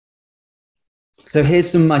So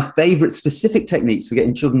here's some of my favorite specific techniques for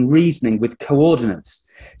getting children reasoning with coordinates.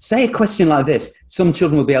 Say a question like this. Some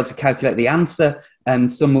children will be able to calculate the answer,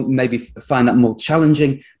 and some will maybe find that more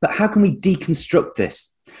challenging. But how can we deconstruct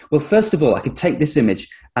this? Well, first of all, I could take this image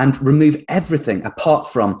and remove everything apart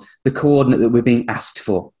from the coordinate that we're being asked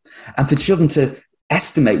for. And for children to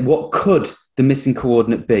estimate what could the missing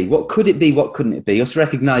coordinate be. What could it be? What couldn't it be? Us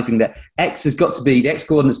recognizing that x has got to be, the x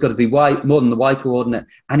coordinate's got to be y more than the y coordinate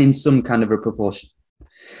and in some kind of a proportion.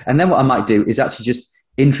 And then what I might do is actually just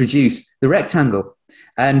introduce the rectangle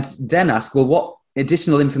and then ask, well, what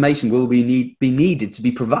additional information will be needed to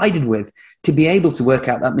be provided with to be able to work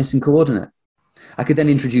out that missing coordinate? I could then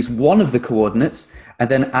introduce one of the coordinates and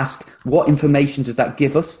then ask, what information does that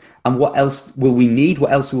give us? And what else will we need?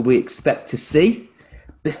 What else will we expect to see?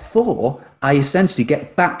 Before I essentially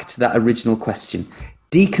get back to that original question,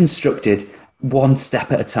 deconstructed one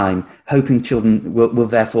step at a time, hoping children will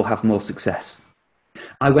therefore have more success.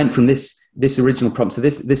 I went from this original prompt, so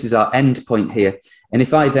this is our end point here. And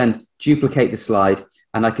if I then duplicate the slide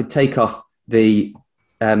and I could take off the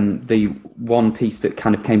one piece that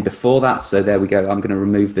kind of came before that. So there we go. I'm going to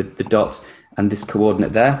remove the dot and this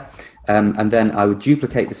coordinate there. And then I would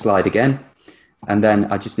duplicate the slide again. And then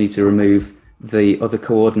I just need to remove the other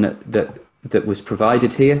coordinate that was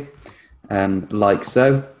provided here, like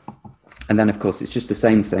so. And then, of course, it's just the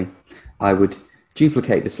same thing. I would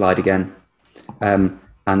duplicate the slide again and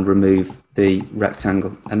remove the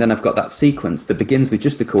rectangle. And then I've got that sequence that begins with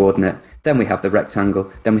just the coordinate. Then we have the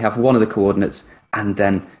rectangle. Then we have one of the coordinates and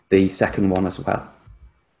then the second one as well.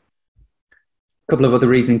 A couple of other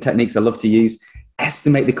reasoning techniques I love to use.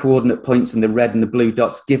 Estimate the coordinate points in the red and the blue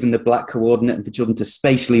dots given the black coordinate, and for children to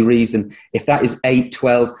spatially reason. If that is 8,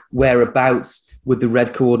 12, whereabouts would the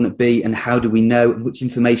red coordinate be, and how do we know? Which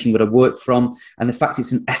information would I work from? And the fact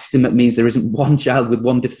it's an estimate means there isn't one child with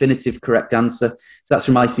one definitive correct answer. So that's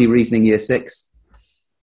from IC Reasoning Year 6.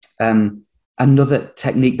 Another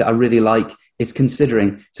technique that I really like is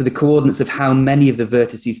considering, so the coordinates of how many of the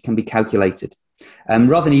vertices can be calculated.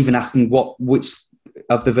 Rather than even asking which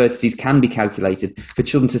of the vertices can be calculated, for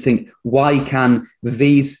children to think, why can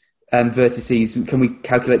these vertices, can we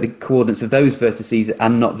calculate the coordinates of those vertices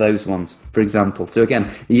and not those ones, for example? So again,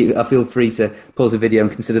 I feel free to pause the video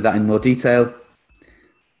and consider that in more detail.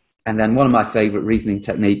 And then one of my favorite reasoning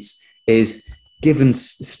techniques is, given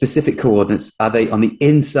specific coordinates, are they on the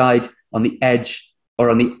inside, on the edge, or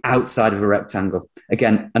on the outside of a rectangle?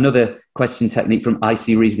 Again, another question technique from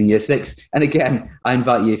IC Reasoning Year 6. And again, I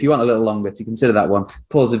invite you, if you want a little longer, to consider that one.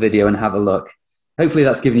 Pause the video and have a look. Hopefully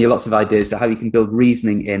that's given you lots of ideas for how you can build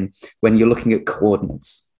reasoning in when you're looking at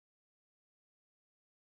coordinates.